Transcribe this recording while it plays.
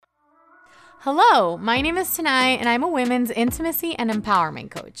Hello, my name is Tanai, and I'm a women's intimacy and empowerment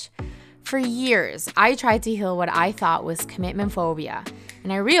coach. For years, I tried to heal what I thought was commitment phobia,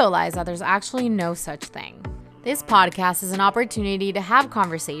 and I realized that there's actually no such thing. This podcast is an opportunity to have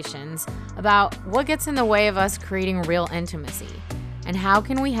conversations about what gets in the way of us creating real intimacy, and how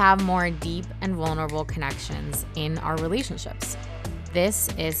can we have more deep and vulnerable connections in our relationships. This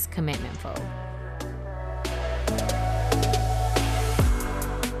is Commitment Phobe.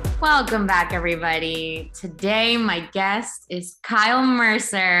 Welcome back, everybody. Today, my guest is Kyle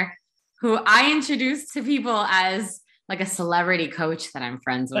Mercer, who I introduce to people as like a celebrity coach that I'm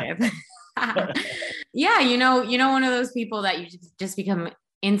friends with. Yeah, you know, one of those people that you just become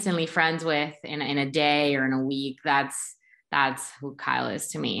instantly friends with in a day or in a week. That's who Kyle is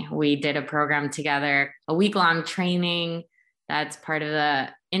to me. We did a program together, a week-long training that's part of the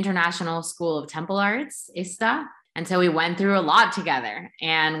International School of Temple Arts, ISTA. And so we went through a lot together,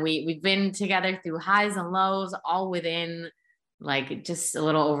 and we've been together through highs and lows, all within like just a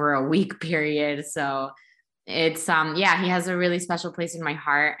little over a week period. So it's, he has a really special place in my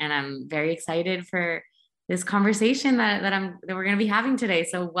heart, and I'm very excited for this conversation that we're going to be having today.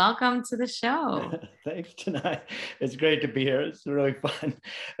 So welcome to the show. Thanks, tonight. It's great to be here. It's really fun.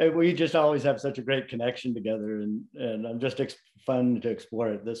 We just always have such a great connection together, and I'm just fun to explore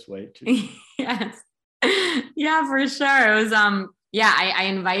it this way too. Yes. Yeah, for sure. It was, I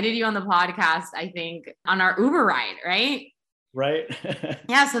invited you on the podcast, I think on our Uber ride, right? Right.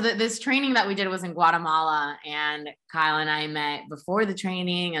 Yeah. So this training that we did was in Guatemala, and Kyle and I met before the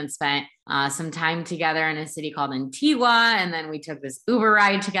training and spent some time together in a city called Antigua. And then we took this Uber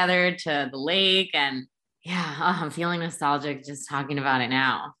ride together to the lake, and I'm feeling nostalgic just talking about it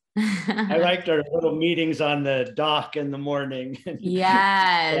now. I liked our little meetings on the dock in the morning.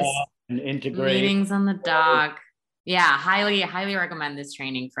 Yes. And integrate meetings on the dock. Yeah, highly recommend this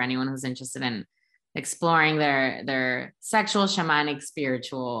training for anyone who's interested in exploring their sexual, shamanic,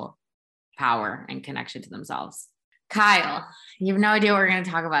 spiritual power and connection to themselves. Kyle, you have no idea what we're going to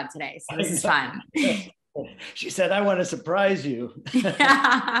talk about today, so this is fun. She said, I want to surprise you.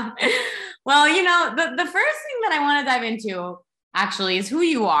 Yeah. Well, the first thing that I want to dive into actually is who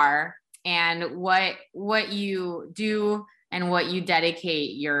you are and what you do and what you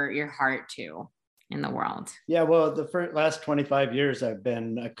dedicate your heart to in the world. Yeah, well, the last 25 years, I've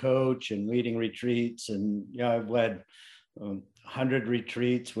been a coach and leading retreats, and I've led 100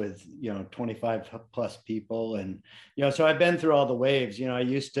 retreats with 25 plus people, and so I've been through all the waves. I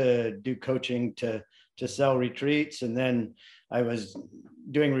used to do coaching to sell retreats, and then I was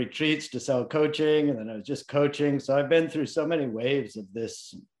doing retreats to sell coaching, and then I was just coaching. So I've been through so many waves of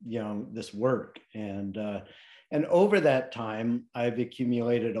this this work, and over that time, I've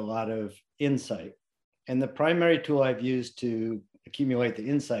accumulated a lot of insight. And the primary tool I've used to accumulate the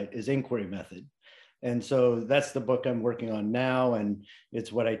insight is inquiry method. And so that's the book I'm working on now. And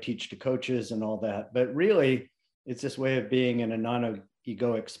it's what I teach to coaches and all that. But really, it's this way of being in a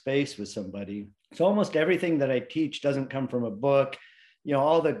non-egoic space with somebody. So almost everything that I teach doesn't come from a book.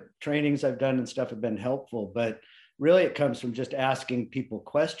 All the trainings I've done and stuff have been helpful, but really it comes from just asking people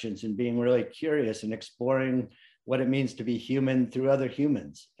questions and being really curious and exploring what it means to be human through other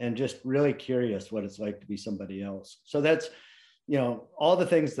humans, and just really curious what it's like to be somebody else. So that's, all the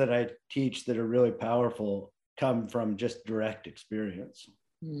things that I teach that are really powerful come from just direct experience.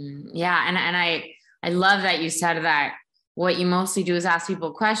 Yeah. And I love that you said that what you mostly do is ask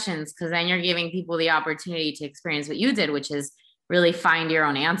people questions, because then you're giving people the opportunity to experience what you did, which is really find your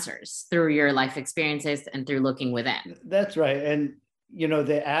own answers through your life experiences and through looking within. That's right. And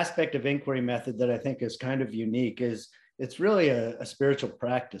the aspect of inquiry method that I think is kind of unique is it's really a spiritual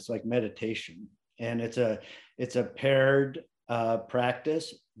practice like meditation. And it's a paired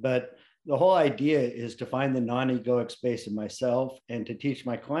practice, but the whole idea is to find the non-egoic space in myself and to teach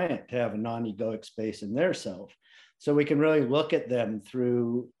my client to have a non-egoic space in their self. So we can really look at them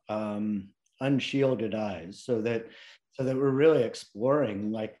through unshielded eyes, so that we're really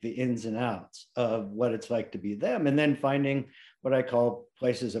exploring like the ins and outs of what it's like to be them, and then finding what I call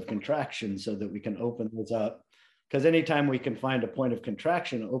places of contraction so that we can open those up. Because anytime we can find a point of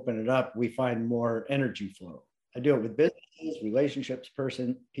contraction, open it up, we find more energy flow. I do it with businesses, relationships,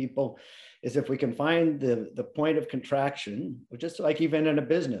 people, is if we can find the point of contraction, just like even in a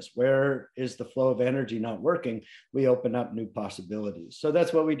business, where is the flow of energy not working, we open up new possibilities. So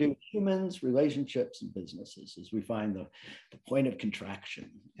that's what we do with humans, relationships, and businesses, is we find the point of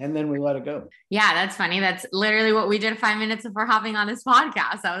contraction, and then we let it go. Yeah, that's funny. That's literally what we did 5 minutes before hopping on this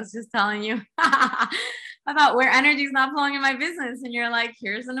podcast. I was just telling you about where energy is not flowing in my business. And you're like,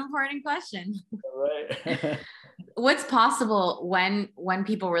 here's an important question. Right. what's possible when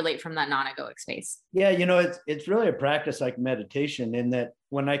people relate from that non-egoic space? Yeah, it's really a practice like meditation, in that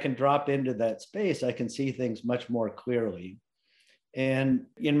when I can drop into that space, I can see things much more clearly. And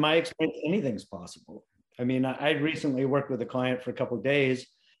in my experience, anything's possible. I mean, I recently worked with a client for a couple of days,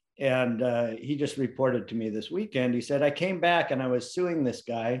 and he just reported to me this weekend. He said, I came back and I was suing this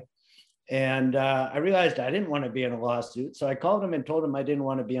guy, and I realized I didn't want to be in a lawsuit. So I called him and told him I didn't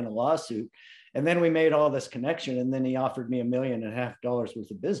want to be in a lawsuit. And then we made all this connection, and then he offered me $1.5 million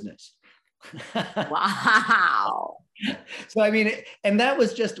worth of business. Wow. So, I mean, and that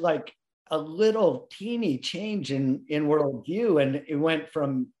was just like a little teeny change in worldview. And it went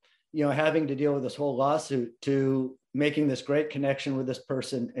from, having to deal with this whole lawsuit to making this great connection with this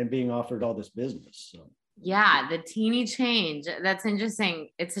person and being offered all this business. So, yeah, the teeny change. That's interesting.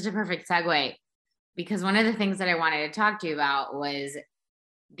 It's such a perfect segue, because one of the things that I wanted to talk to you about was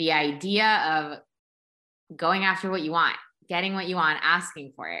the idea of going after what you want, getting what you want,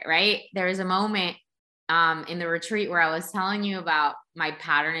 asking for it, right? There was a moment in the retreat where I was telling you about my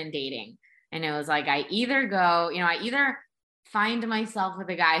pattern in dating. And it was like, I either find myself with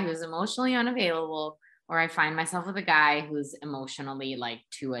a guy who's emotionally unavailable, or I find myself with a guy who's emotionally like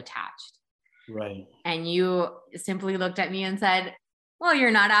too attached. Right. And you simply looked at me and said, well,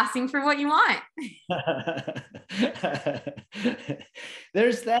 you're not asking for what you want.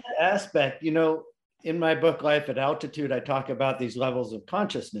 There's that aspect, in my book, Life at Altitude, I talk about these levels of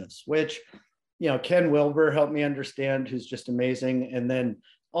consciousness, which, Ken Wilber helped me understand, who's just amazing. And then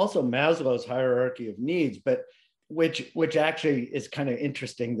also Maslow's hierarchy of needs, but which actually is kind of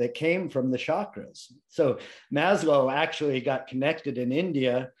interesting, that came from the chakras. So Maslow actually got connected in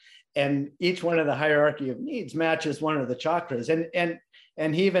India, and each one of the hierarchy of needs matches one of the chakras.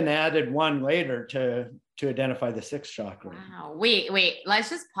 And he even added one later to identify the sixth chakra. Wow. Wait, let's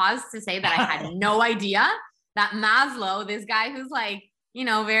just pause to say that I had no idea that Maslow, this guy who's like,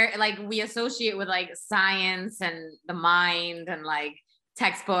 very like we associate with like science and the mind and like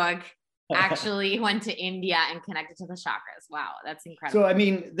textbook, actually went to India and connected to the chakras. Wow, that's incredible. So, I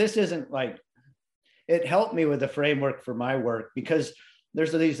mean, this isn't like, it helped me with the framework for my work, because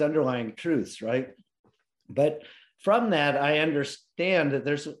there's these underlying truths, right? But from that, I understand that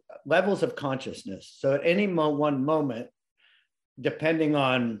there's levels of consciousness. So at any one moment, depending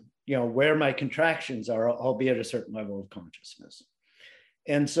on, where my contractions are, I'll be at a certain level of consciousness.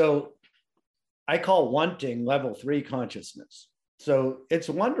 And so I call wanting level 3 consciousness. So it's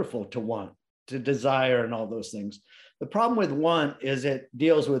wonderful to want, to desire, and all those things. The problem with want is it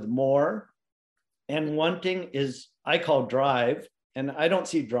deals with more, and wanting is, I call drive, and I don't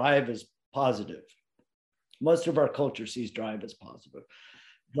see drive as positive. Most of our culture sees drive as positive.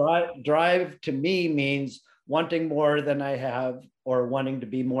 Drive to me means wanting more than I have, or wanting to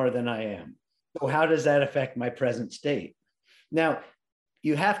be more than I am. So how does that affect my present state? Now,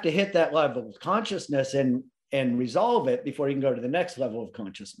 you have to hit that level of consciousness and resolve it before you can go to the next level of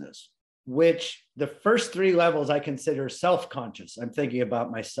consciousness, which the first 3 levels I consider self-conscious. I'm thinking about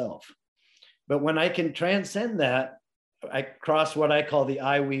myself. But when I can transcend that, I cross what I call the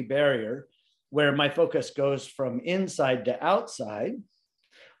I-we barrier, where my focus goes from inside to outside.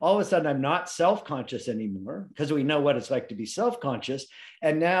 All of a sudden, I'm not self-conscious anymore, because we know what it's like to be self-conscious.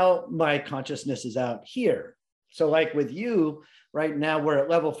 And now my consciousness is out here. So like with you, right now, we're at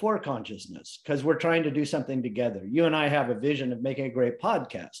level 4 consciousness, because we're trying to do something together. You and I have a vision of making a great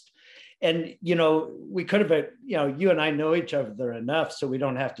podcast. And, we could have, you and I know each other enough so we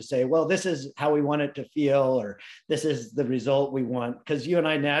don't have to say, well, this is how we want it to feel, or this is the result we want, because you and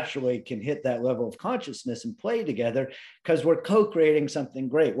I naturally can hit that level of consciousness and play together, because we're co-creating something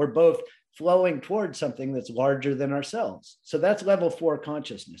great. We're both flowing towards something that's larger than ourselves. So that's level 4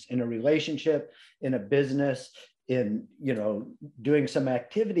 consciousness in a relationship, in a business, in doing some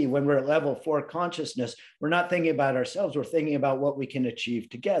activity. When we're at level 4 consciousness, we're not thinking about ourselves, we're thinking about what we can achieve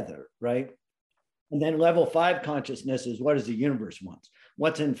together, right? And then level 5 consciousness is, what does the universe want?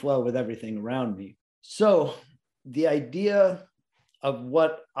 What's in flow with everything around me? So the idea of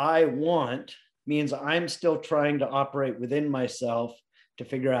what I want means I'm still trying to operate within myself to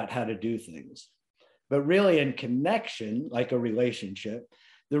figure out how to do things. But really, in connection, like a relationship,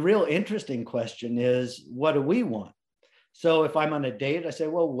 the real interesting question is, what do we want? So if I'm on a date, I say,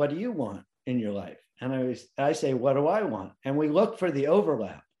 well, what do you want in your life? And I say, what do I want? And we look for the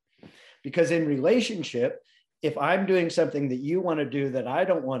overlap. Because in relationship, if I'm doing something that you want to do that I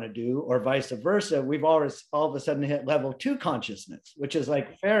don't want to do, or vice versa, we've always all of a sudden hit level 2 consciousness, which is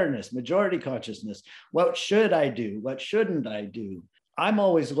like fairness, majority consciousness. What should I do? What shouldn't I do? I'm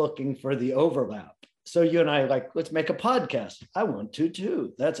always looking for the overlap. So you and I, like, let's make a podcast. I want to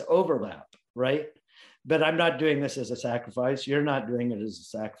too. That's overlap, right? but I'm not doing this as a sacrifice. You're not doing it as a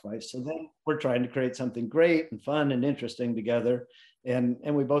sacrifice. So then we're trying to create something great and fun and interesting together. And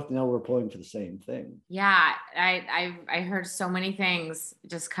we both know we're pulling for the same thing. Yeah, I heard so many things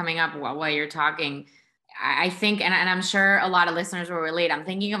just coming up while you're talking. I think, and I'm sure a lot of listeners will relate. I'm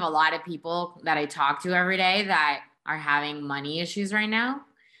thinking of a lot of people that I talk to every day that are having money issues right now.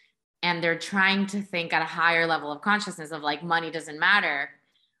 And they're trying to think at a higher level of consciousness of like money doesn't matter,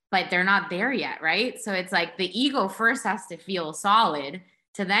 but they're not there yet, right? So it's like the ego first has to feel solid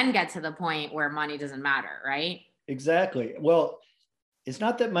to then get to the point where money doesn't matter, right? Exactly. Well, it's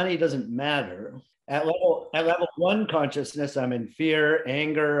not that money doesn't matter. At level one consciousness, I'm in fear,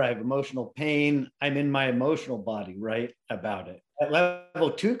 anger, I have emotional pain. I'm in my emotional body, right? About it. At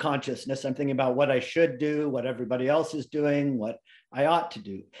level two consciousness, I'm thinking about what I should do, what everybody else is doing, what I ought to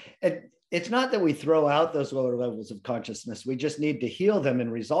do. And it's not that we throw out those lower levels of consciousness. We just need to heal them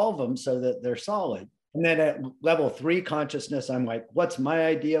and resolve them so that they're solid. And then at level three consciousness, I'm like, what's my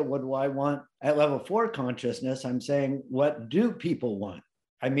idea? What do I want? At level four consciousness, I'm saying, what do people want?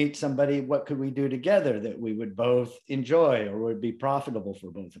 I meet somebody, what could we do together that we would both enjoy or would be profitable for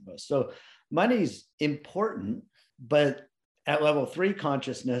both of us? So money's important, but at level three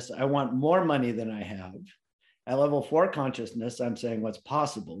consciousness, I want more money than I have. At level four consciousness, I'm saying what's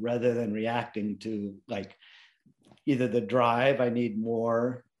possible rather than reacting to like either the drive, I need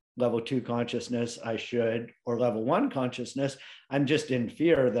more, level two consciousness, I should, or level one consciousness, I'm just in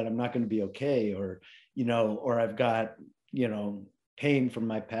fear that I'm not going to be okay, or, or I've got, pain from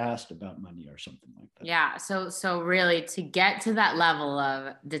my past about money or something like that. Yeah. So really to get to that level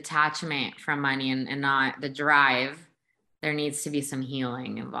of detachment from money and not the drive, there needs to be some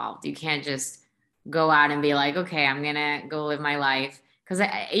healing involved. You can't just go out and be like, okay, I'm going to go live my life. Cause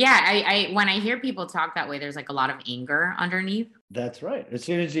I when I hear people talk that way, there's like a lot of anger underneath. That's right. As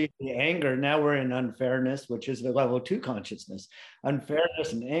soon as you see anger, now we're in unfairness, which is the level two consciousness.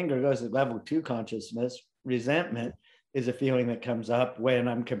 Unfairness and anger goes to level two consciousness. Resentment is a feeling that comes up when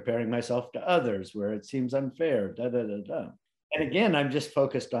I'm comparing myself to others, where it seems unfair, And again, I'm just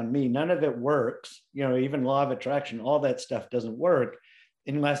focused on me. None of it works. Even law of attraction, all that stuff doesn't work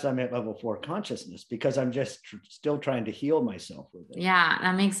unless I'm at level four consciousness, because I'm just still trying to heal myself with it. Yeah,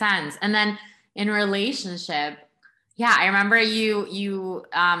 that makes sense. And then in relationship, yeah, I remember you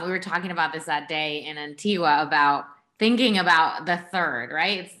we were talking about this that day in Antigua about thinking about the third,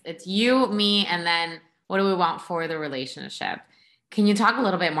 right? It's you, me, and then what do we want for the relationship? Can you talk a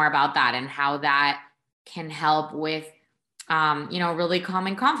little bit more about that and how that can help with really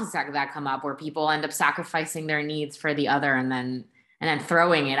common conflicts that come up where people end up sacrificing their needs for the other and then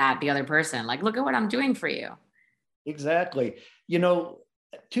throwing it at the other person. Like, look at what I'm doing for you. Exactly.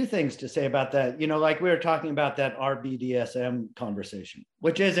 Two things to say about that. Like we were talking about that RBDSM conversation,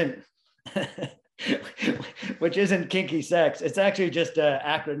 which isn't kinky sex. It's actually just an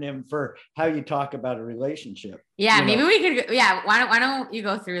acronym for how you talk about a relationship. Yeah, maybe we could. Yeah, why don't you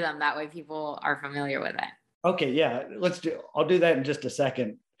go through them? That way people are familiar with it. Okay, yeah, I'll do that in just a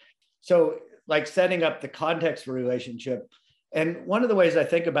second. So like setting up the context for relationship. And one of the ways I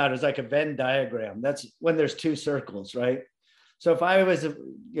think about it is like a Venn diagram. That's when there's two circles, right? So if I was,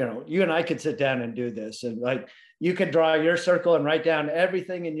 you and I could sit down and do this, and like you could draw your circle and write down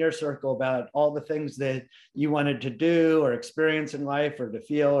everything in your circle about all the things that you wanted to do or experience in life or to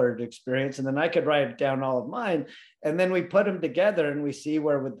feel or to experience. And then I could write down all of mine. And then we put them together and we see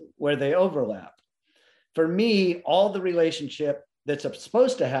where they overlap. For me, all the relationship that's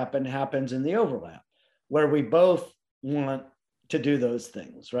supposed to happen happens in the overlap, where we both want to do those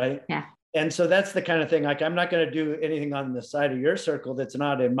things, right? Yeah. And so that's the kind of thing, like I'm not going to do anything on the side of your circle that's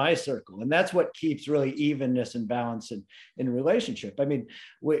not in my circle. And that's what keeps really evenness and balance in relationship. I mean,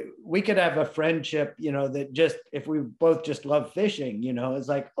 we could have a friendship, that just, if we both just love fishing, it's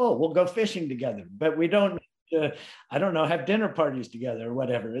like, oh, we'll go fishing together, but we don't, I don't know, have dinner parties together or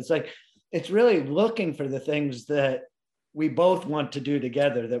whatever. It's like, it's really looking for the things that we both want to do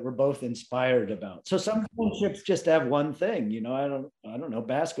together that we're both inspired about. So some friendships just have one thing, I don't know,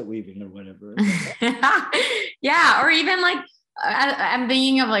 basket weaving or whatever. Yeah. Or even like, I'm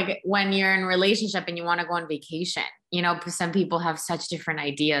thinking of like when you're in a relationship and you want to go on vacation, some people have such different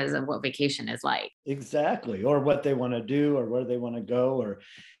ideas of what vacation is like. Exactly. Or what they want to do or where they want to go, or,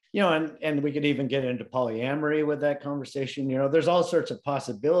 and we could even get into polyamory with that conversation. There's all sorts of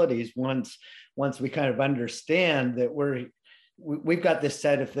possibilities once we kind of understand that we've got this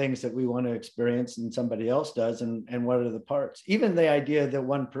set of things that we want to experience and somebody else does, and what are the parts. Even the idea that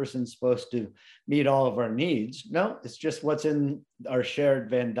one person's supposed to meet all of our needs, no, it's just what's in our shared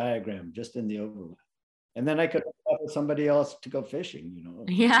Venn diagram, just in the overlap. And then I could have somebody else to go fishing,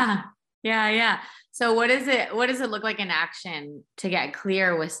 Yeah. Yeah, yeah. So what does it look like in action to get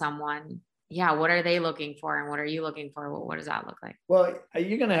clear with someone? Yeah, what are they looking for and what are you looking for? What does that look like? Well,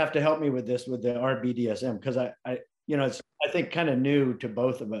 you're going to have to help me with this with the RBDSM because it's I think kind of new to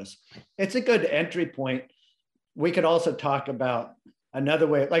both of us. It's a good entry point. We could also talk about another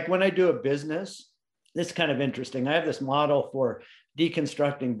way, like when I do a business, this is kind of interesting. I have this model for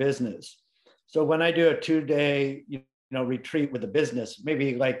deconstructing business. So when I do a 2-day, retreat with a business,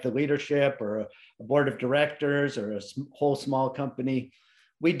 maybe like the leadership or a board of directors or a whole small company,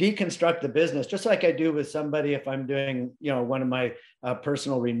 we deconstruct the business just like I do with somebody if I'm doing, one of my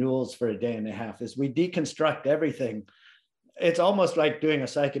personal renewals for a day and a half, is we deconstruct everything. It's almost like doing a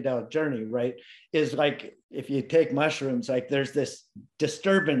psychedelic journey, right? Is like if you take mushrooms, like there's this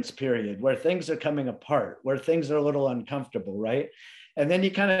disturbance period where things are coming apart, where things are a little uncomfortable, right? And then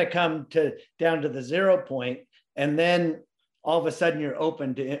you kind of come down to the 0 point, and then all of a sudden you're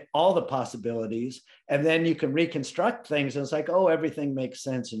open to all the possibilities, and then you can reconstruct things, and it's like, oh, everything makes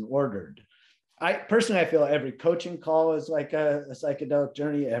sense and ordered. I personally, I feel every coaching call is like a psychedelic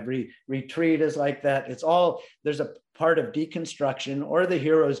journey. Every retreat is like that. It's all, there's a part of deconstruction or the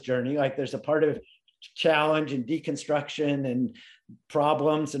hero's journey. Like there's a part of challenge and deconstruction and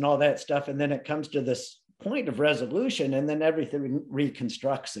problems and all that stuff. And then it comes to this point of resolution, and then everything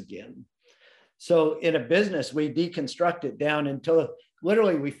reconstructs again. So in a business, we deconstruct it down until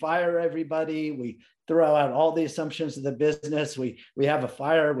literally we fire everybody. We throw out all the assumptions of the business. We have a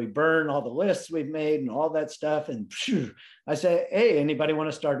fire, we burn all the lists we've made and all that stuff. And phew, I say, hey, anybody want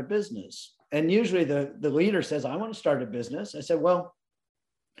to start a business? And usually the leader says, I want to start a business. I said, well,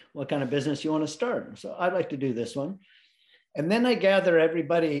 what kind of business you want to start? So I'd like to do this one. And then I gather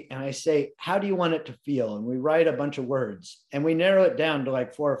everybody and I say, how do you want it to feel? And we write a bunch of words and we narrow it down to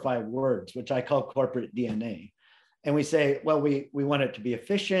like 4 or 5 words, which I call corporate DNA. And we say, well, we want it to be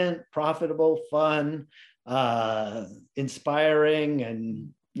efficient, profitable, fun, inspiring,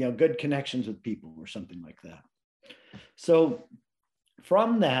 and good connections with people or something like that. So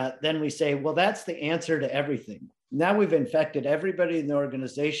from that, then we say, well, that's the answer to everything. Now we've infected everybody in the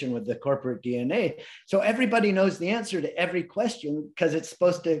organization with the corporate DNA. So everybody knows the answer to every question because it's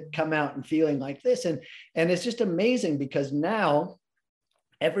supposed to come out and feeling like this. And it's just amazing because now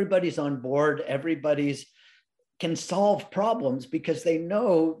everybody's on board, everybody's can solve problems because they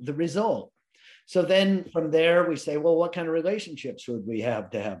know the result. So then from there, we say, well, what kind of relationships would we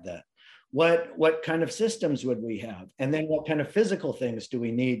have to have that? What kind of systems would we have? And then what kind of physical things do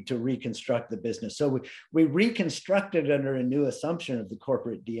we need to reconstruct the business? So we reconstructed under a new assumption of the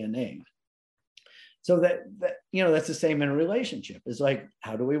corporate DNA. So that's the same in a relationship. It's like,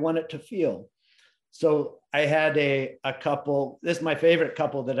 how do we want it to feel? So I had a couple, this is my favorite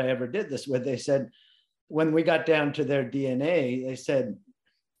couple that I ever did this with. They said, when we got down to their DNA, they said,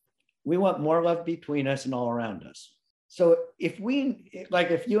 we want more love between us and all around us. So if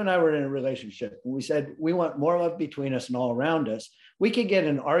you and I were in a relationship and we said, we want more love between us and all around us, we could get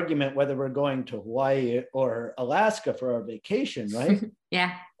an argument whether we're going to Hawaii or Alaska for our vacation, right?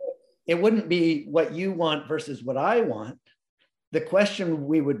 Yeah. It wouldn't be what you want versus what I want. The question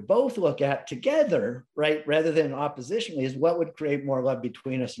we would both look at together, right, rather than oppositionally, is what would create more love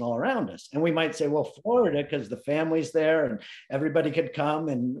between us and all around us. And we might say, well, Florida, because the family's there and everybody could come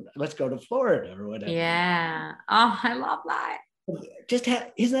and let's go to Florida or whatever. Yeah. Oh, I love that.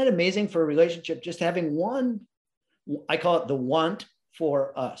 Isn't that amazing for a relationship? Just having one, I call it the want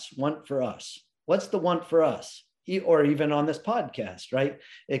for us. What's the want for us? Or even on this podcast, right?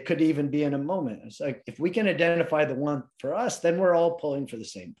 It could even be in a moment. It's like, if we can identify the one for us, then we're all pulling for the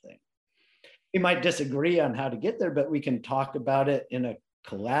same thing. We might disagree on how to get there, but we can talk about it in a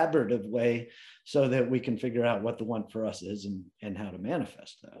collaborative way so that we can figure out what the one for us is and how to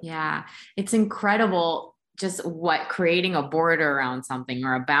manifest that. Yeah. It's incredible just what creating a border around something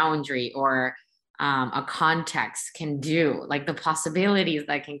or a boundary or a context can do, like the possibilities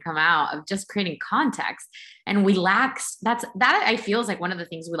that can come out of just creating context. And we lack that I feel is like one of the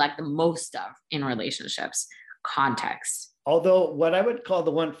things we lack the most of in relationships, context. Although what I would call the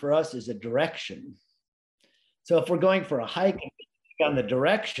one for us is a direction. So if we're going for a hike on the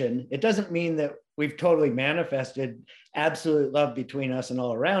direction, it doesn't mean that we've totally manifested absolute love between us and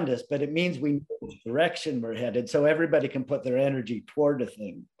all around us, but it means we know which direction we're headed so everybody can put their energy toward a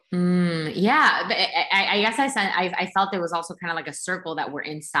thing. Yeah, but I guess I felt there was also kind of like a circle that we're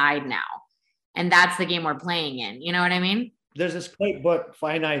inside now, and that's the game we're playing in. You know what I mean? There's this great book,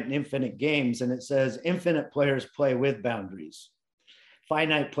 Finite and Infinite Games, and it says infinite players play with boundaries.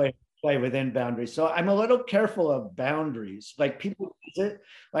 Finite players play within boundaries. So I'm a little careful of boundaries. Like people use it,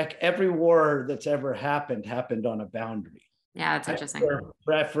 like every war that's ever happened on a boundary. Yeah, that's interesting.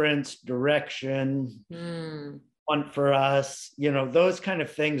 Preference, direction, Mm. want for us, those kind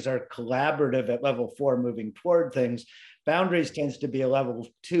of things are collaborative at level 4, moving toward things. Boundaries tends to be a level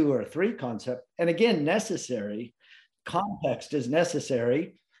 2 or 3 concept. And again, necessary. Context is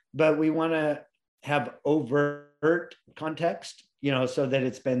necessary, but we want to have overt context, so that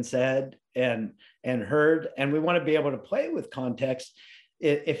it's been said and heard. And we want to be able to play with context.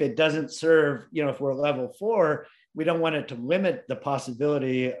 If it doesn't serve, if we're level 4, we don't want it to limit the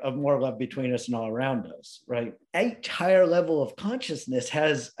possibility of more love between us and all around us, right? Each higher level of consciousness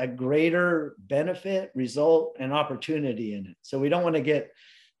has a greater benefit, result, and opportunity in it. So we don't want to get,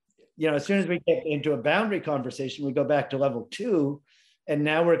 as soon as we get into a boundary conversation, we go back to level 2, and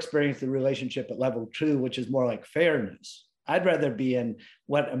now we're experiencing the relationship at level 2, which is more like fairness. I'd rather be in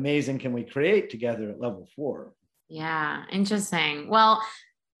what amazing can we create together at level 4. Yeah, interesting. Well,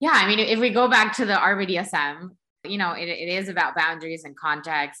 yeah, I mean, if we go back to the RBDSM, it is about boundaries and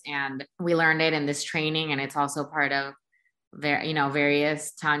context, and we learned it in this training, and it's also part of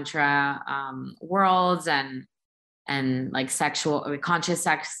various tantra worlds and like sexual conscious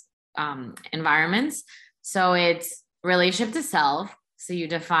sex environments. So it's relationship to self. So you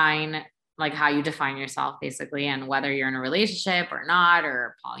define like how you define yourself basically, and whether you're in a relationship or not,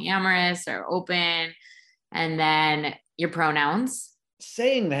 or polyamorous or open, and then your pronouns.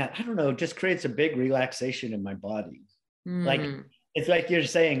 Saying that, I don't know, just creates a big relaxation in my body. Like, Mm. it's like you're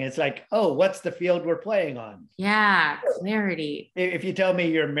saying, it's like, oh, what's the field we're playing on? Yeah, clarity. If you tell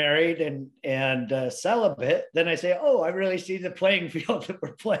me you're married and celibate, then I say, oh, I really see the playing field that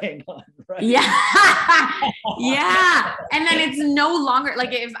we're playing on, right? Yeah. Yeah. And then it's no longer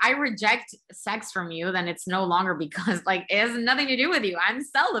like, if I reject sex from you, then it's no longer because like it has nothing to do with you. I'm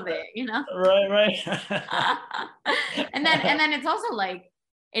celibate, Right. and then it's also like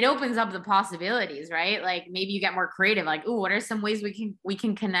it opens up the possibilities, right? Like maybe you get more creative, like, ooh, what are some ways we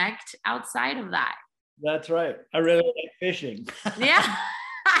can connect outside of that? That's right. I really like fishing. Yeah.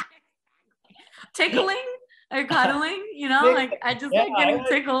 Tickling or cuddling, like I just like getting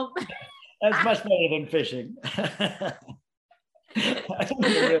tickled. That's much better than fishing. I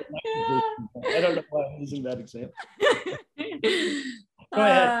don't know why I'm using that example. Go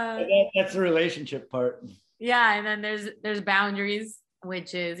ahead. That's the relationship part. Yeah, and then there's boundaries,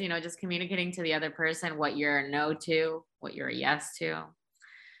 which is just communicating to the other person what you're a no to, what you're a yes to,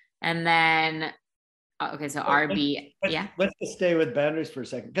 and then okay, so RB, yeah. Let's just stay with boundaries for a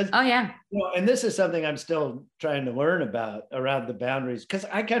second, because yeah, and this is something I'm still trying to learn about around the boundaries, because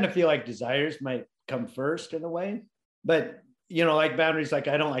I kind of feel like desires might come first in a way, but like boundaries, like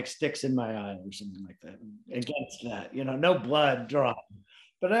I don't like sticks in my eye or something like that. Against that, no blood drawn.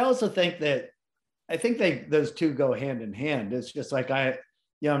 But I also think that those two go hand in hand. It's just like I'm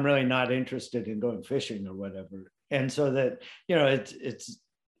really not interested in going fishing or whatever, and so that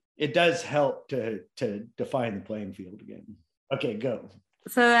it does help to define the playing field again. Okay, go.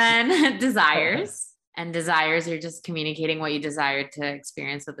 So then desires, and desires are just communicating what you desire to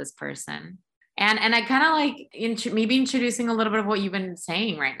experience with this person. And I kind of like maybe introducing a little bit of what you've been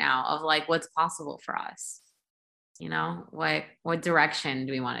saying right now of like what's possible for us. What direction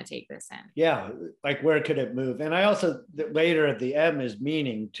do we want to take this in? Yeah, like where could it move? And I also later at the M is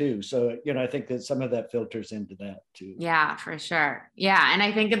meaning too. So I think that some of that filters into that too. Yeah, for sure. Yeah, and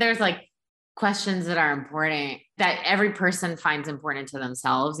I think there's like questions that are important that every person finds important to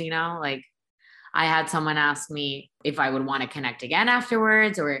themselves. Like I had someone ask me if I would want to connect again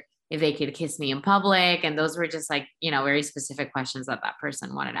afterwards, or if they could kiss me in public. And those were just like, very specific questions that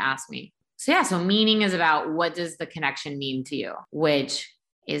person wanted to ask me. So yeah, so meaning is about what does the connection mean to you, which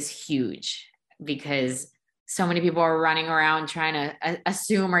is huge because so many people are running around trying to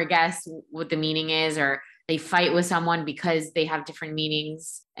assume or guess what the meaning is, or they fight with someone because they have different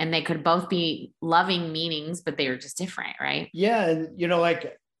meanings, and they could both be loving meanings, but they are just different, right? Yeah. And,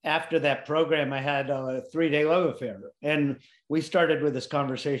 like after that program, I had a 3-day love affair, and we started with this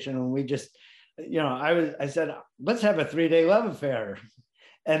conversation, and we just, I said, let's have a 3-day love affair.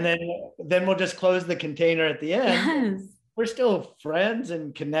 And then we'll just close the container at the end. Yes. We're still friends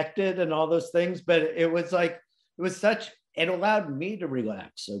and connected and all those things. But it allowed me to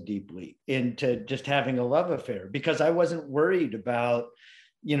relax so deeply into just having a love affair, because I wasn't worried about,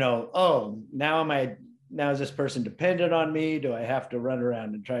 oh, now is this person dependent on me? Do I have to run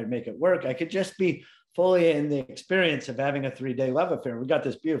around and try to make it work? I could just be fully in the experience of having a 3-day love affair. We got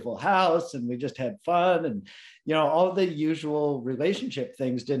this beautiful house and we just had fun, and all the usual relationship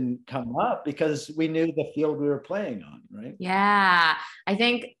things didn't come up because we knew the field we were playing on, right? Yeah, I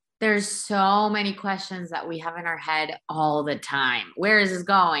think There's so many questions that we have in our head all the time. Where is this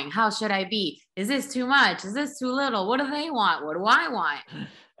going? How should I be? Is this too much? Is this too little? What do they want? What do I want?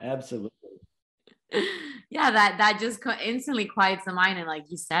 Absolutely. Yeah, that just instantly quiets the mind. And like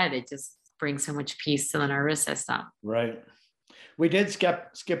you said, it just brings so much peace to the nervous system. Right. We did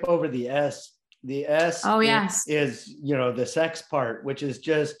skip over the S. The S Oh, yes. is, the sex part, which is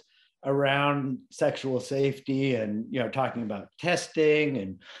just around sexual safety and, talking about testing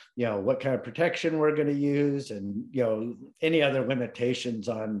and, what kind of protection we're going to use and, any other limitations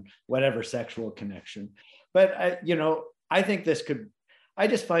on whatever sexual connection. But, I think I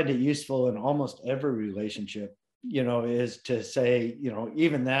just find it useful in almost every relationship, is to say,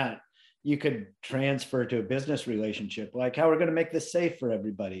 even that you could transfer to a business relationship, like how we're going to make this safe for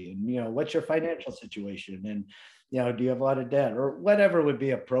everybody. And, what's your financial situation? And, do you have a lot of debt or whatever would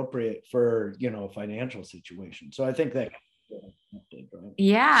be appropriate for, a financial situation. So I think that.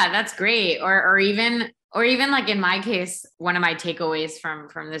 Yeah, that's great. Or even like in my case, one of my takeaways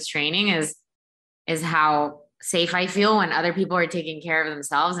from this training is how safe I feel when other people are taking care of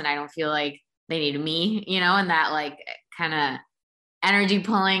themselves and I don't feel like they need me, and that like kind of energy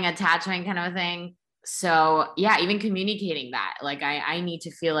pulling attachment kind of a thing. So yeah, even communicating that, like I need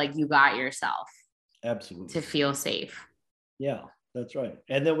to feel like you got yourself. Absolutely. To feel safe. Yeah, that's right.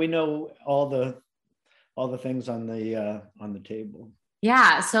 And then we know all the things on the table.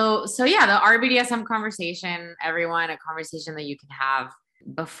 Yeah. So yeah, the RBDSM conversation, everyone, a conversation that you can have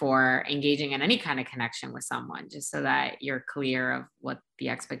before engaging in any kind of connection with someone, just so that you're clear of what the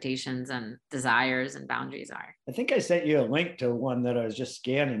expectations and desires and boundaries are. I think I sent you a link to one that I was just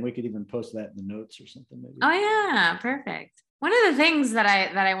scanning. We could even post that in the notes or something. Maybe. Oh yeah, perfect. One of the things that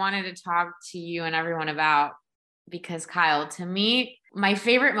I wanted to talk to you and everyone about, because Kyle, to me, my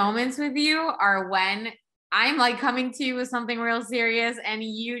favorite moments with you are when I'm like coming to you with something real serious and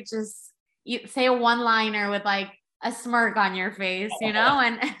you say a one-liner with like a smirk on your face, and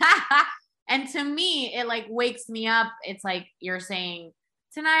and to me, it like wakes me up. It's like you're saying,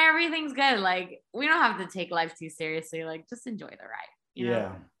 tonight everything's good. Like we don't have to take life too seriously. Like just enjoy the ride.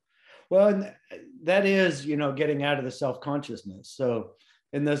 Yeah. Well, and that is, getting out of the self-consciousness. So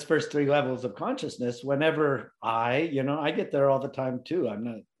in those first 3 levels of consciousness, whenever I get there all the time too.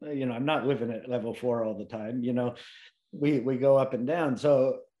 I'm not living at level 4 all the time. We go up and down.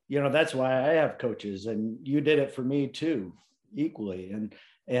 So, that's why I have coaches, and you did it for me too, equally. And,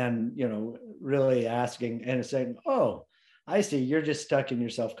 really asking and saying, oh, I see, you're just stuck in your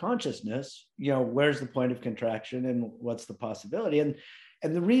self-consciousness. Where's the point of contraction and what's the possibility?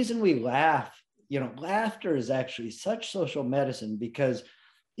 And the reason we laugh, laughter is actually such social medicine, because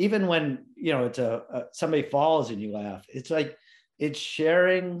even when, it's somebody falls and you laugh, it's like, it's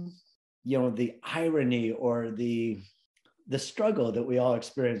sharing, the irony or the struggle that we all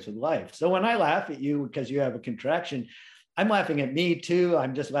experience with life. So when I laugh at you because you have a contraction, I'm laughing at me too.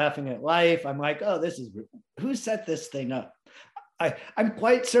 I'm just laughing at life. I'm like, oh, who set this thing up? I'm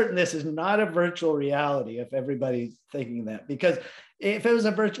quite certain this is not a virtual reality, if everybody's thinking that, because if it was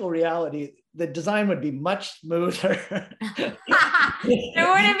a virtual reality, the design would be much smoother. There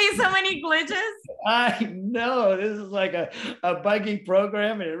wouldn't be so many glitches. I know, this is like a buggy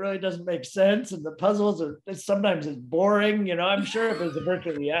program, and it really doesn't make sense. And the puzzles are sometimes it's boring. I'm sure if it was a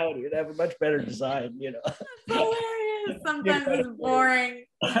virtual reality, it'd have a much better design. That's hilarious. Sometimes it's boring.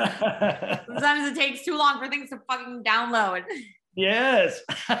 Sometimes it takes too long for things to fucking download. Yes.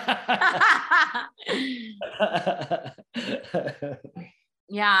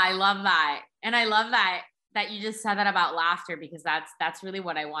 Yeah, I love that. And I love that you just said that about laughter, because that's really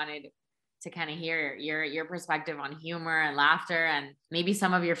what I wanted to kind of hear, your perspective on humor and laughter, and maybe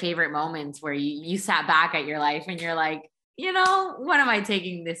some of your favorite moments where you sat back at your life and you're like, what am I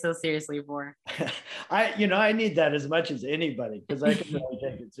taking this so seriously for? I need that as much as anybody, because I can really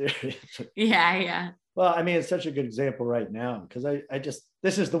take it seriously. Yeah. Well, I mean, it's such a good example right now, because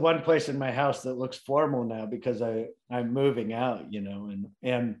this is the one place in my house that looks formal now, because I'm moving out,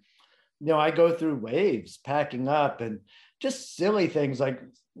 and I go through waves, packing up, and just silly things like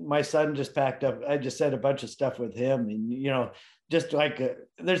my son just packed up. I just said a bunch of stuff with him, and, just like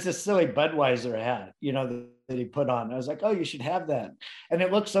there's this silly Budweiser hat, that he put on. I was like, oh, you should have that. And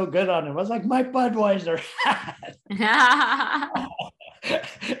it looked so good on him. I was like, my Budweiser hat.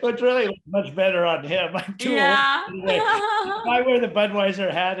 Which really looks much better on him. I'm too old. Anyway. If I wear the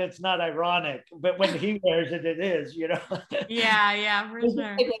Budweiser hat, it's not ironic, but when he wears it, it is, Yeah, for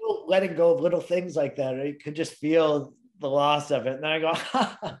sure. Letting go of little things like that, right? You could just feel the loss of it. And then I go,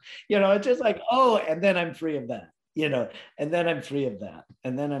 it's just like, oh, and then I'm free of that. And then I'm free of that.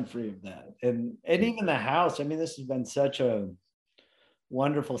 And then I'm free of that. And even the house, I mean, this has been such a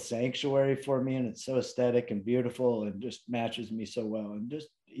wonderful sanctuary for me, and it's so aesthetic and beautiful and just matches me so well. And just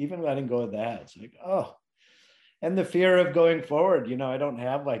even letting go of that, it's like, oh, and the fear of going forward, I don't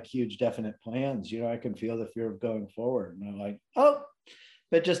have like huge definite plans. I can feel the fear of going forward, and I'm like, oh,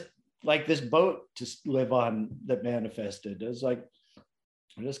 but just like this boat to live on that manifested is like,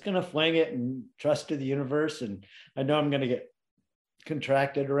 I'm just going to fling it and trust to the universe. And I know I'm going to get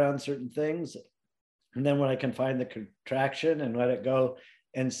contracted around certain things. And then when I can find the contraction and let it go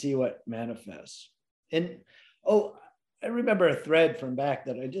and see what manifests. And, oh, I remember a thread from back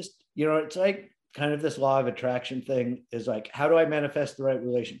that I just, it's like kind of this law of attraction thing is like, how do I manifest the right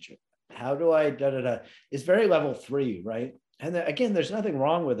relationship? How do I It's very level 3, right? And again, there's nothing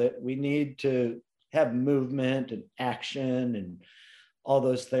wrong with it. We need to have movement and action and all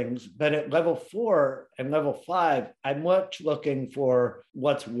those things. But at level 4 and level 5, I'm much looking for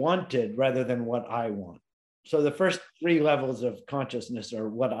what's wanted rather than what I want. So the first 3 levels of consciousness are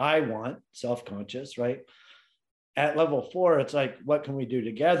what I want, self-conscious, right? At level 4, it's like, what can we do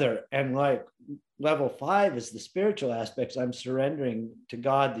together? And like level 5 is the spiritual aspects. I'm surrendering to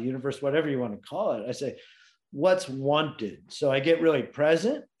God, the universe, whatever you want to call it. I say, what's wanted? So I get really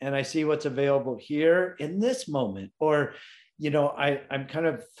present and I see what's available here in this moment. Or I'm kind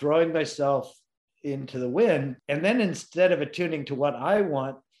of throwing myself into the wind. And then instead of attuning to what I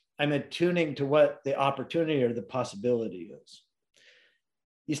want, I'm attuning to what the opportunity or the possibility is.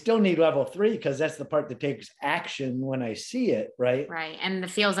 You still need level 3 because that's the part that takes action when I see it, right? Right. And it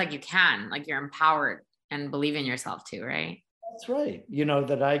feels like you can, like you're empowered and believe in yourself too, right? That's right.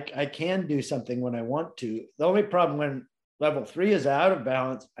 That I can do something when I want to. The only problem when level 3 is out of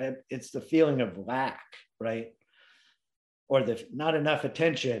balance, it's the feeling of lack, right? Or the not enough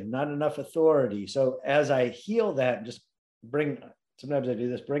attention, not enough authority. So as I heal that, just sometimes I do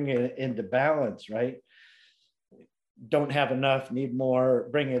this, bring it into balance, right? Don't have enough, need more,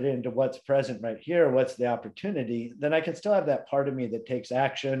 bring it into what's present right here. What's the opportunity? Then I can still have that part of me that takes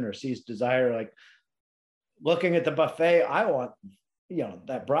action or sees desire, like looking at the buffet. I want,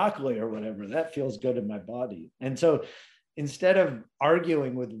 that broccoli or whatever, that feels good in my body. And so instead of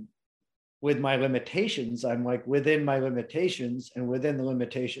arguing with my limitations, I'm like within my limitations and within the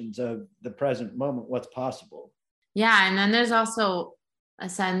limitations of the present moment, what's possible. Yeah. And then there's also a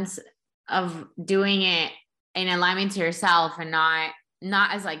sense of doing it in alignment to yourself and not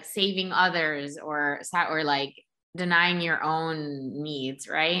as like saving others or like denying your own needs,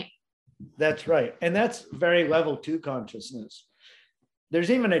 right? That's right. And that's very level 2 consciousness.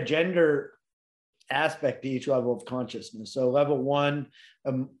 There's even a gender aspect to each level of consciousness. So level 1,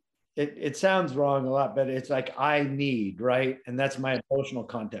 it sounds wrong a lot, but it's like I need, right? And that's my emotional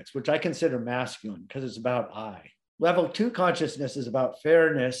context, which I consider masculine because it's about I. Level 2 consciousness is about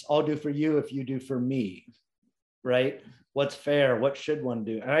fairness. I'll do for you if you do for me, right? What's fair? What should one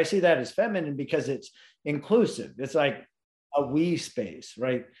do? And I see that as feminine because it's inclusive. It's like a we space,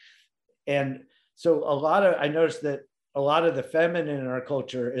 right? And so I noticed that a lot of the feminine in our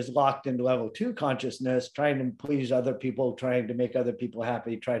culture is locked into level 2 consciousness, trying to please other people, trying to make other people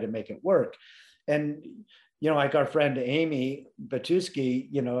happy, try to make it work. And, like our friend Amy Batuski,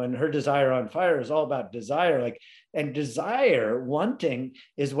 and her Desire on Fire is all about desire, and desire, wanting,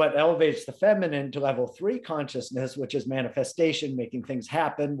 is what elevates the feminine to level 3 consciousness, which is manifestation, making things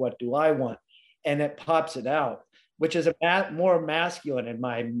happen. What do I want? And it pops it out, which is more masculine in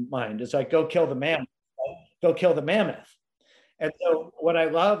my mind. It's like, go kill the mammoth. Go kill the mammoth. And so what I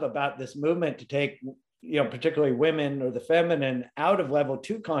love about this movement to take, particularly women or the feminine out of level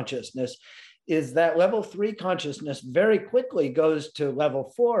 2 consciousness is that level 3 consciousness very quickly goes to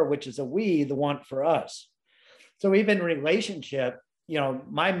level 4, which is the want for us. So even relationship,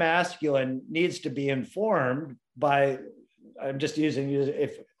 my masculine needs to be informed by, I'm just using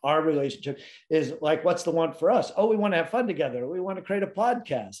if our relationship is like, what's the want for us? Oh, we want to have fun together. We want to create a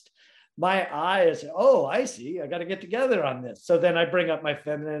podcast. My eye is, oh, I see, I got to get together on this. So then I bring up my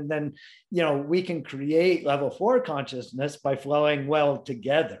feminine, and then, we can create level 4 consciousness by flowing well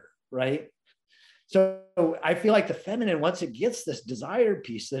together, right? So I feel like the feminine, once it gets this desire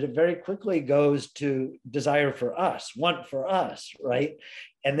piece, that it very quickly goes to desire for us, want for us, right?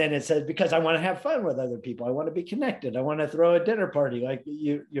 And then it says, because I want to have fun with other people. I want to be connected. I want to throw a dinner party like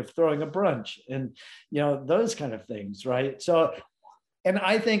you're throwing a brunch and, those kind of things, right? So, and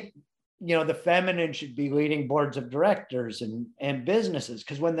I think, the feminine should be leading boards of directors and businesses,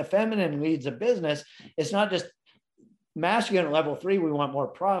 because when the feminine leads a business, it's not just masculine at level 3, we want more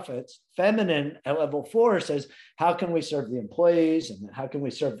profits. Feminine at level 4 says, how can we serve the employees, and how can we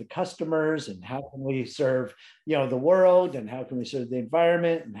serve the customers, and how can we serve, the world, and how can we serve the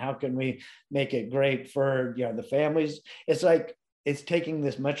environment, and how can we make it great for, the families? It's like it's taking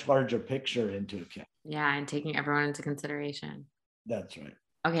this much larger picture into account. Yeah. And taking everyone into consideration. That's right.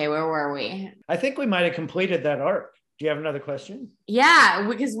 Okay. Where were we? I think we might have completed that arc. Do you have another question? Yeah.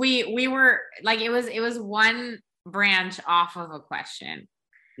 Because we were like, it was one branch off of a question.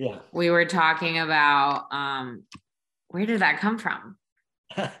 Yeah. We were talking about, where did that come from?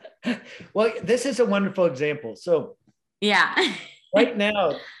 Well, this is a wonderful example. So yeah. right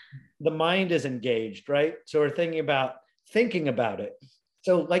now, the mind is engaged, right? So we're thinking about it.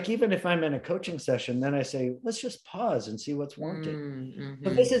 So like, even if I'm in a coaching session, then I say, let's just pause and see what's wanted. Mm-hmm.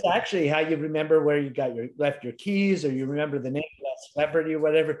 So this is actually how you remember where you left your keys, or you remember the name of that celebrity or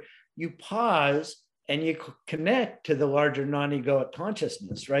whatever. You pause and you connect to the larger non-egoic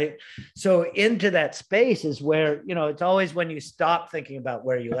consciousness, right? So into that space is where, it's always when you stop thinking about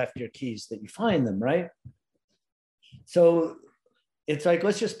where you left your keys that you find them, right? So it's like,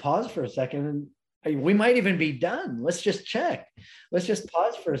 let's just pause for a second, and we might even be done. Let's just check. Let's just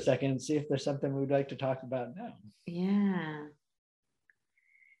pause for a second and see if there's something we'd like to talk about now. Yeah.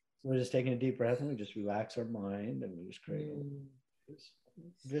 So we're just taking a deep breath and we just relax our mind and we just create.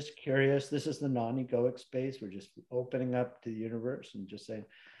 Just curious. This is the non-egoic space. We're just opening up to the universe and just saying,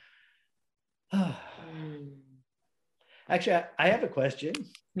 Actually, I have a question.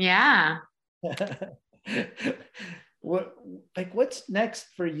 Yeah. What's next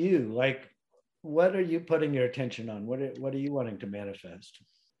for you? Like, what are you putting your attention on? What are you wanting to manifest?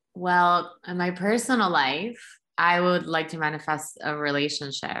 Well, in my personal life, I would like to manifest a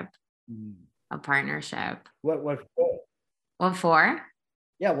relationship, a partnership. What for? What for?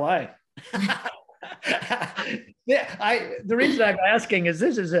 Yeah, why? Yeah, the reason I'm asking is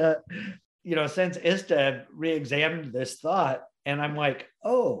this is since Ista re-examined this thought, and I'm like,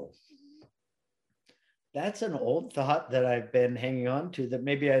 oh, that's an old thought that I've been hanging on to that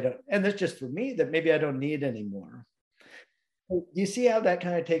maybe I don't, and that's just for me, that maybe I don't need anymore. You see how that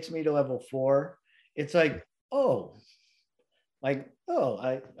kind of takes me to level 4? It's like, I've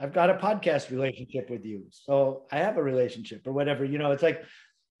got a podcast relationship with you. So I have a relationship or whatever, it's like,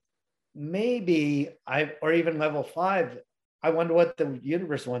 maybe or even level 5, I wonder what the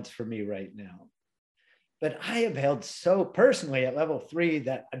universe wants for me right now. But I have held so personally at level 3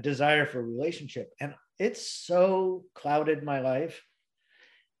 that a desire for a relationship, and it's so clouded my life.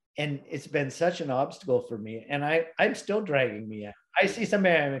 And it's been such an obstacle for me. And I'm still dragging me out. I see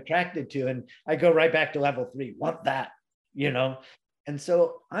somebody I'm attracted to and I go right back to level 3, want that, And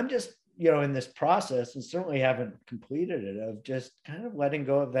so I'm just, in this process, and certainly haven't completed it, of just kind of letting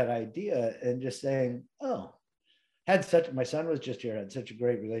go of that idea and just saying, my son was just here, had such a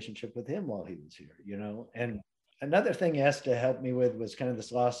great relationship with him while he was here, And another thing he has to help me with was kind of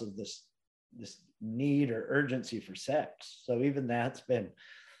this loss of this need or urgency for sex. So even that's been,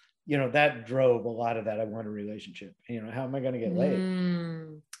 that drove a lot of that. I want a relationship. How am I going to get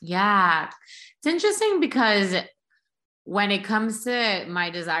laid? Yeah. It's interesting because when it comes to my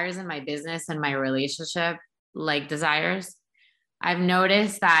desires in my business and my relationship, like desires, I've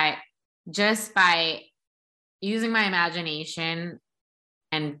noticed that just by using my imagination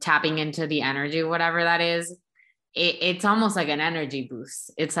and tapping into the energy, whatever that is, it's almost like an energy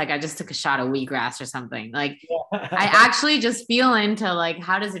boost. It's like I just took a shot of wheatgrass or something. Like I actually just feel into like,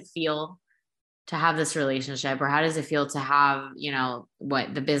 how does it feel to have this relationship, or how does it feel to have,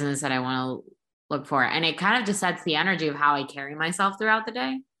 what the business that I want to look for? And it kind of just sets the energy of how I carry myself throughout the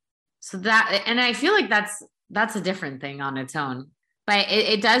day. So that, and I feel like that's a different thing on its own, but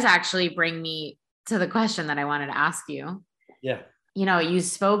it does actually bring me to the question that I wanted to ask you. Yeah. You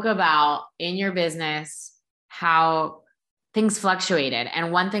spoke about in your business how things fluctuated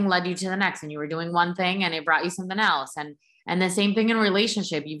and one thing led you to the next, and you were doing one thing and it brought you something else. And the same thing in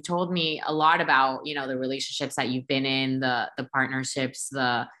relationship. You've told me a lot about, the relationships that you've been in, the partnerships,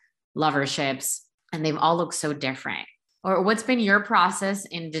 the loverships, and they've all looked so different. Or what's been your process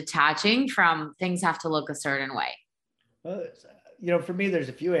in detaching from things have to look a certain way? Well, for me, there's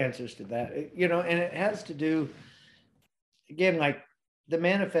a few answers to that, and it has to do, again, like the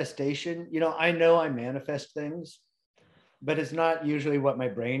manifestation. I know I manifest things, but it's not usually what my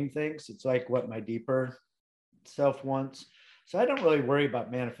brain thinks. It's like what my deeper self wants. So I don't really worry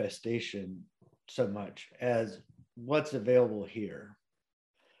about manifestation so much as what's available here.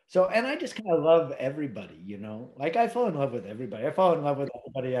 So, and I just kind of love everybody, like I fall in love with everybody. I fall in love with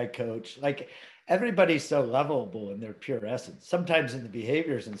everybody I coach. Like everybody's so lovable in their pure essence. Sometimes in the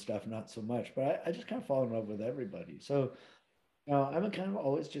behaviors and stuff, not so much, but I just kind of fall in love with everybody. So I'm kind of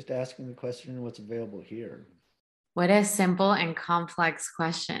always just asking the question, what's available here? What a simple and complex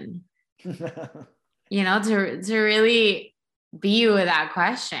question. To really be with that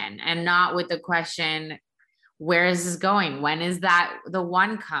question, and not with the question, where is this going? When is that the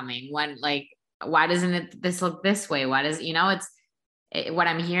one coming? When, like, why doesn't this look this way? Why does, what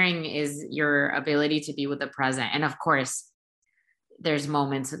I'm hearing is your ability to be with the present. And of course, there's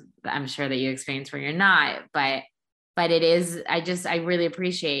moments I'm sure that you experience where you're not, but it is, I really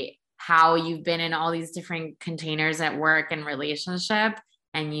appreciate how you've been in all these different containers at work and relationship,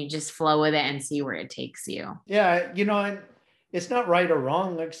 and you just flow with it and see where it takes you. Yeah, and it's not right or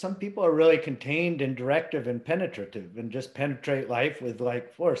wrong. Like some people are really contained and directive and penetrative and just penetrate life with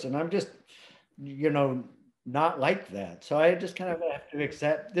like force. And I'm just, not like that. So I just kind of have to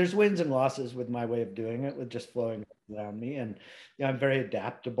accept there's wins and losses with my way of doing it, with just flowing around me. And I'm very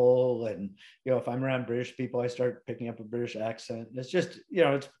adaptable. And if I'm around British people, I start picking up a British accent. It's just,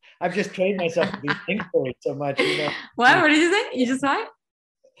 I've just trained myself to be inquiry so much. What did you say? You just what?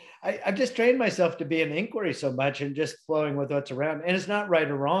 I've just trained myself to be an inquiry so much and just flowing with what's around. And it's not right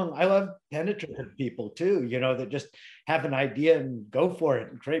or wrong. I love penetrative people too, that just have an idea and go for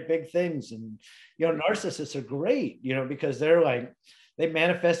it and create big things. And, narcissists are great, because they're like, they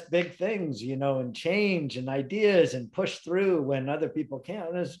manifest big things, and change and ideas and push through when other people can't.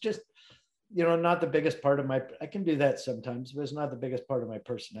 And it's just, not the biggest part of I can do that sometimes, but it's not the biggest part of my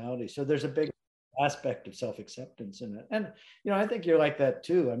personality. So there's a big aspect of self-acceptance in it. And, I think you're like that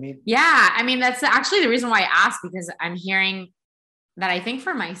too. That's actually the reason why I asked, because I'm hearing that I think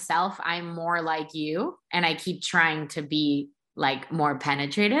for myself, I'm more like you, and I keep trying to be like more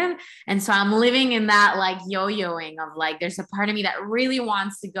penetrative. And so I'm living in that like yo-yoing of like, there's a part of me that really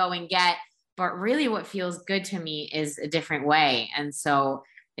wants to go and get, but really what feels good to me is a different way. And so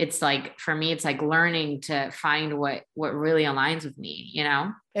it's like, for me, it's like learning to find what really aligns with me,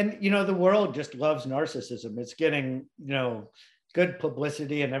 And, the world just loves narcissism. It's getting, good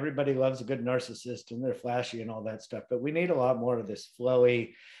publicity, and everybody loves a good narcissist, and they're flashy and all that stuff. But we need a lot more of this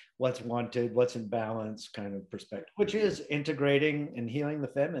flowy, what's wanted, what's in balance kind of perspective, which is integrating and healing the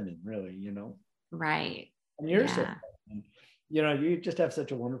feminine, really, Right. And you're so feminine. You just have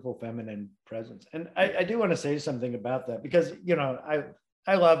such a wonderful feminine presence. And I do want to say something about that, because,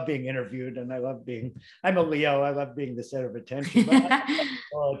 I love being interviewed, and I'm a Leo. I love being the center of attention, but I have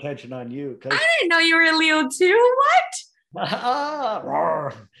more attention on you. I didn't know you were a Leo too. What? But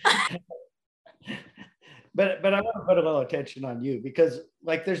I want to put a little attention on you, because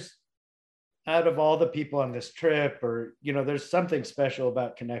like there's, out of all the people on this trip, or, there's something special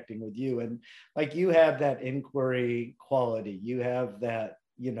about connecting with you. And like, you have that inquiry quality. You have that,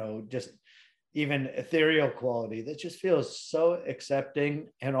 just even ethereal quality that just feels so accepting.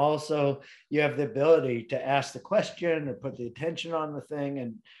 And also you have the ability to ask the question or put the attention on the thing.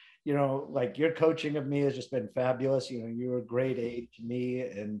 And, like your coaching of me has just been fabulous. You were a great aid to me.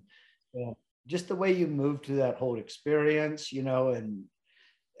 And just the way you moved through that whole experience, and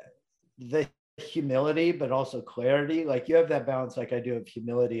the humility, but also clarity. Like you have that balance, like I do, of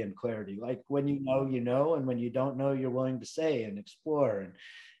humility and clarity. Like when you know, and when you don't know, you're willing to say and explore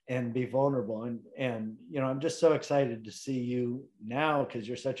and be vulnerable. And I'm just so excited to see you now, because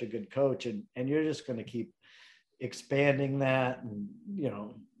you're such a good coach, and you're just going to keep expanding that,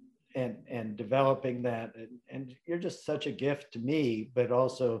 and developing that. And you're just such a gift to me, but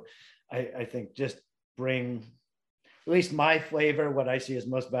also I think just bring at least my flavor, what I see as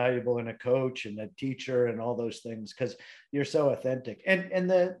most valuable in a coach and a teacher and all those things, because you're so authentic. And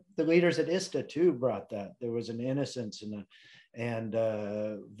the leaders at ISTA too brought that. There was an innocence and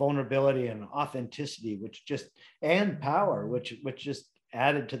vulnerability and authenticity, and power, which just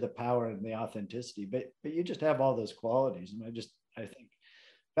added to the power and the authenticity. But you just have all those qualities. And I think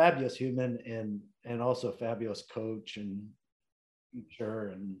fabulous human, and also fabulous coach and teacher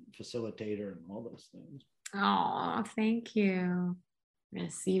and facilitator and all those things. Oh, thank you.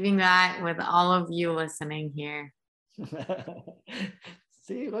 Receiving that with all of you listening here.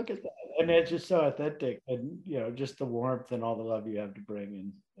 See, look at that. And it's just so authentic, and just the warmth and all the love you have to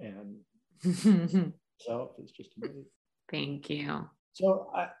bring, and so it's just amazing. Thank you.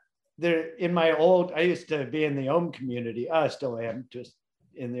 So I used to be in the Om community. I still am just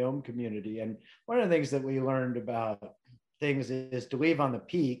in the Om community. And one of the things that we learned about things is to leave on the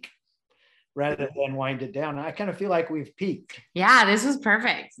peak rather than wind it down. I kind of feel like we've peaked. Yeah, this was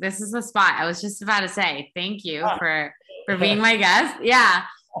perfect. This is the spot. I was just about to say thank you for being my guest. Yeah.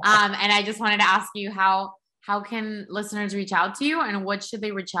 And I just wanted to ask you, how can listeners reach out to you, and what should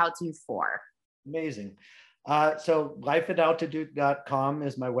they reach out to you for? Amazing. So lifeataltitude.com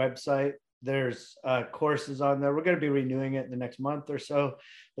is my website. There's courses on there. We're going to be renewing it in the next month or so,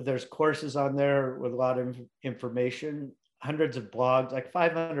 but there's courses on there with a lot of information. Hundreds of blogs, like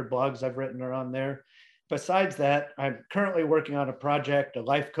 500 blogs I've written are on there. besides that, I'm currently working on a project, a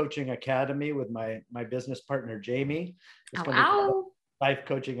life coaching academy with my business partner, Jamie. It's going to be called Life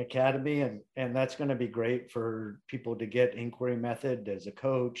Coaching Academy. And that's going to be great for people to get inquiry method as a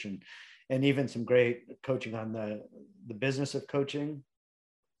coach, and even some great coaching on the business of coaching.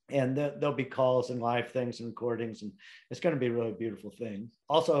 And there'll be calls and live things and recordings, and it's going to be a really beautiful thing.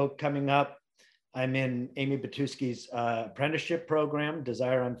 Also coming up, I'm in Amy Batuski's apprenticeship program,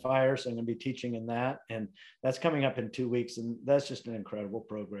 Desire on Fire. So I'm going to be teaching in that. And that's coming up in 2 weeks. And that's just an incredible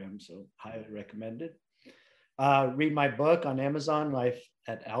program. So highly recommended. Read my book on Amazon, Life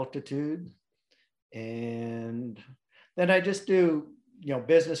at Altitude. And then I just do,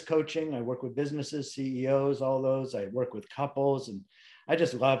 business coaching. I work with businesses, CEOs, all those. I work with couples, and I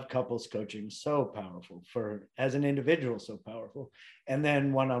just love couples coaching. So powerful as an individual, so powerful. And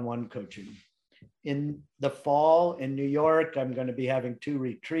then one-on-one coaching. In the fall in New York, I'm going to be having 2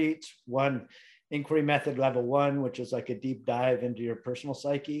 retreats. One, Inquiry Method Level 1, which is like a deep dive into your personal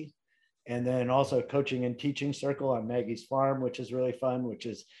psyche. And then also a coaching and teaching circle on Maggie's Farm, which is really fun, which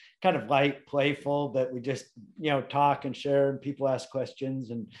is kind of light, playful, but we just, talk and share, and people ask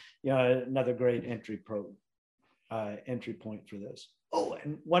questions, and, another great entry point for this. Oh,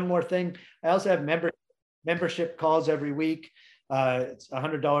 and one more thing. I also have membership calls every week. It's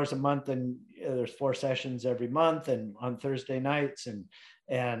 $100 a month, and there's 4 sessions every month, and on Thursday nights, and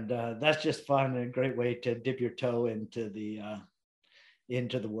that's just fun and a great way to dip your toe into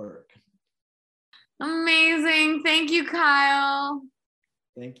the work. Amazing. Thank you, Kyle.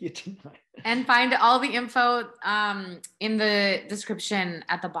 Thank you tonight. And find all the info in the description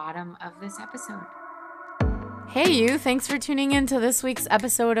at the bottom of this episode. Hey you, thanks for tuning in to this week's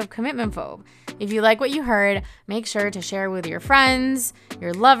episode of Commitment Phobe. If you like what you heard, make sure to share with your friends,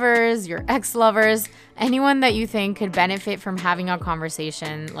 your lovers, your ex-lovers, anyone that you think could benefit from having a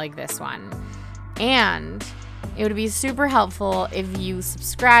conversation like this one. And it would be super helpful if you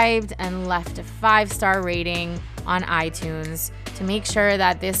subscribed and left a 5-star rating on iTunes to make sure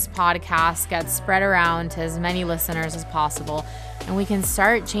that this podcast gets spread around to as many listeners as possible, and we can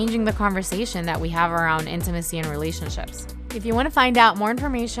start changing the conversation that we have around intimacy and relationships. If you want to find out more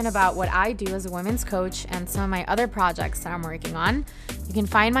information about what I do as a women's coach and some of my other projects that I'm working on, you can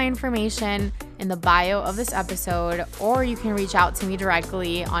find my information in the bio of this episode, or you can reach out to me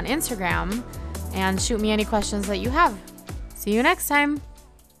directly on Instagram and shoot me any questions that you have. See you next time.